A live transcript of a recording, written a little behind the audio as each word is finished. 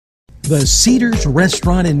The Cedars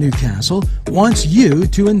restaurant in Newcastle wants you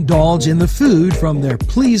to indulge in the food from their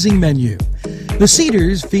pleasing menu. The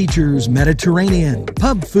Cedars features Mediterranean,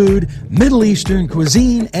 pub food, Middle Eastern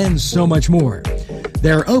cuisine, and so much more.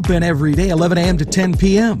 They're open every day 11 a.m. to 10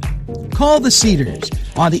 p.m. Call The Cedars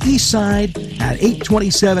on the east side at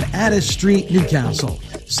 827 Addis Street, Newcastle.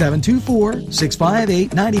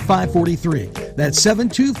 724-658-9543. That's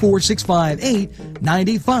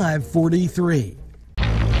 724-658-9543.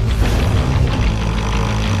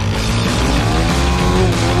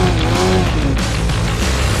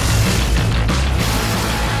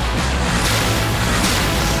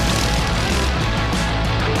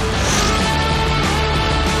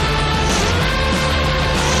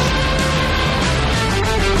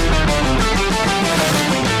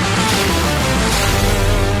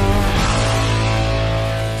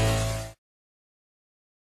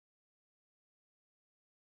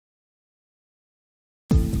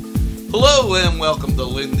 Hello and welcome to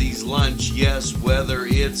Lindy's Lunch. Yes, whether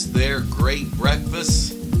it's their great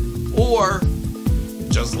breakfast or,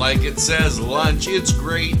 just like it says, lunch, it's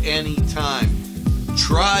great anytime.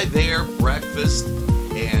 Try their breakfast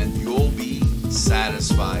and you'll be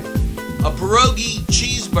satisfied. A pierogi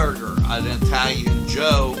cheeseburger, an Italian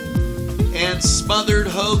Joe, and smothered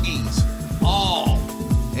hoagies, all.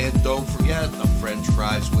 And don't forget the French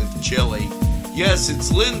fries with chili. Yes,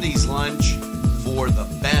 it's Lindy's Lunch. For the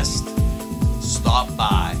best, stop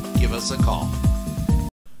by. Give us a call.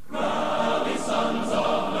 Rally, sons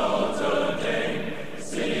of Notre Dame,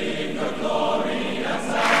 sing the glory and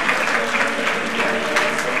salvation.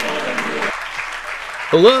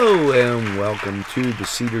 Hello and welcome to the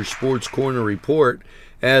Cedars Sports Corner Report.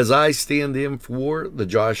 As I stand in for the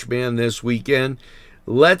Josh Man this weekend,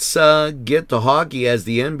 let's get to hockey as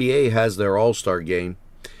the NBA has their All-Star game.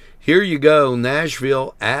 Here you go,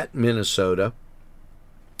 Nashville at Minnesota.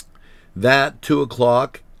 That 2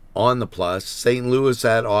 o'clock on the plus. St. Louis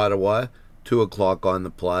at Ottawa, 2 o'clock on the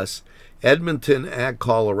plus. Edmonton at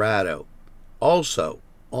Colorado, also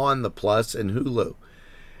on the plus and Hulu.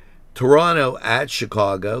 Toronto at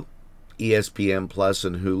Chicago, ESPN Plus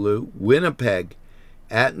and Hulu. Winnipeg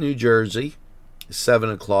at New Jersey, 7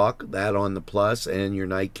 o'clock, that on the plus and your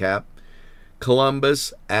nightcap.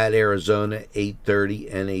 Columbus at Arizona,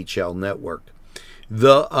 8:30, NHL Network.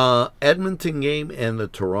 The Edmonton game and the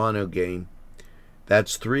Toronto game,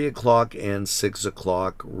 that's 3 o'clock and 6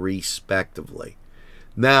 o'clock respectively.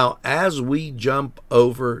 Now, as we jump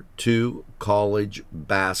over to college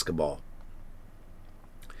basketball,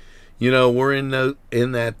 you know, we're in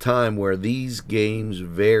that time where these games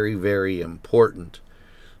very, very important.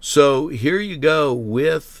 So here you go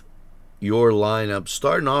with your lineup.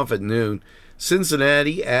 Starting off at noon,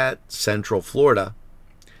 Cincinnati at Central Florida.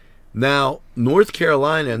 Now, North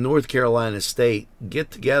Carolina and North Carolina State get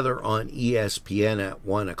together on ESPN at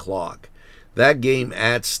 1 o'clock. That game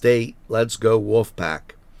at State, let's go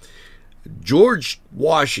Wolfpack. George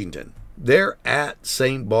Washington, they're at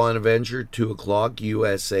St. Bonaventure, 2 o'clock,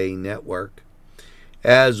 USA Network.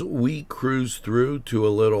 As we cruise through to a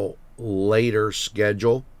little later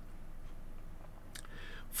schedule,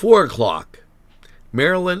 4 o'clock,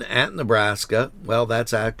 Maryland at Nebraska. Well,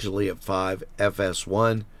 that's actually at 5,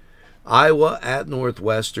 FS1. Iowa at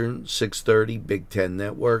Northwestern, 6:30, Big Ten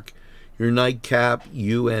Network. Your nightcap,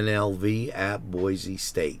 UNLV at Boise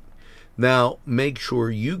State. Now, make sure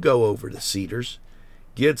you go over to Cedars,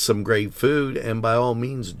 get some great food, and by all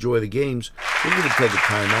means, enjoy the games. We're going to take a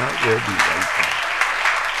time out. We'll be right back.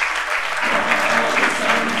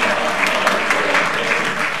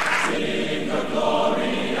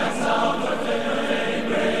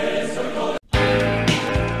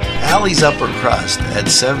 Allie's Upper Crust at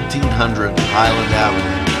 1700 Highland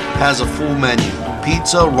Avenue has a full menu: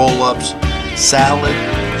 pizza, roll-ups, salad,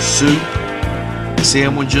 soup,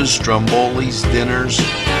 sandwiches, strombolis, dinners.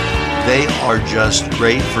 They are just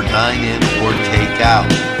great for dine-in or take-out.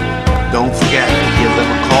 Don't forget to give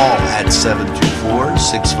them a call at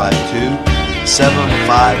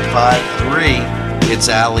 724-652-7553. It's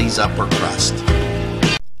Allie's Upper Crust.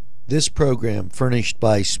 This program furnished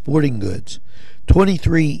by Sporting Goods,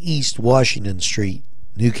 23 East Washington Street,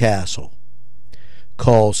 Newcastle.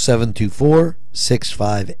 Call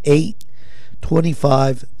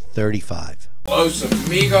 724-658-2535. Los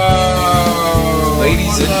Amigos!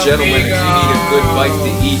 Ladies and gentlemen, if you need a good bite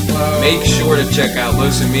to eat, make sure to check out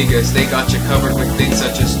Los Amigos. They got you covered with things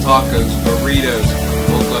such as tacos, burritos,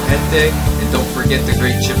 molcajete, and don't forget the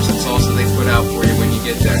great chips and salsa they put out for you when you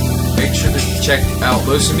get there. Make sure to check out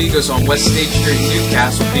Los Amigos on West State Street,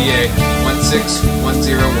 Newcastle, PA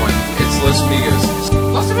 16101. It's Los Amigos.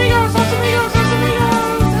 Los Amigos! Los Amigos!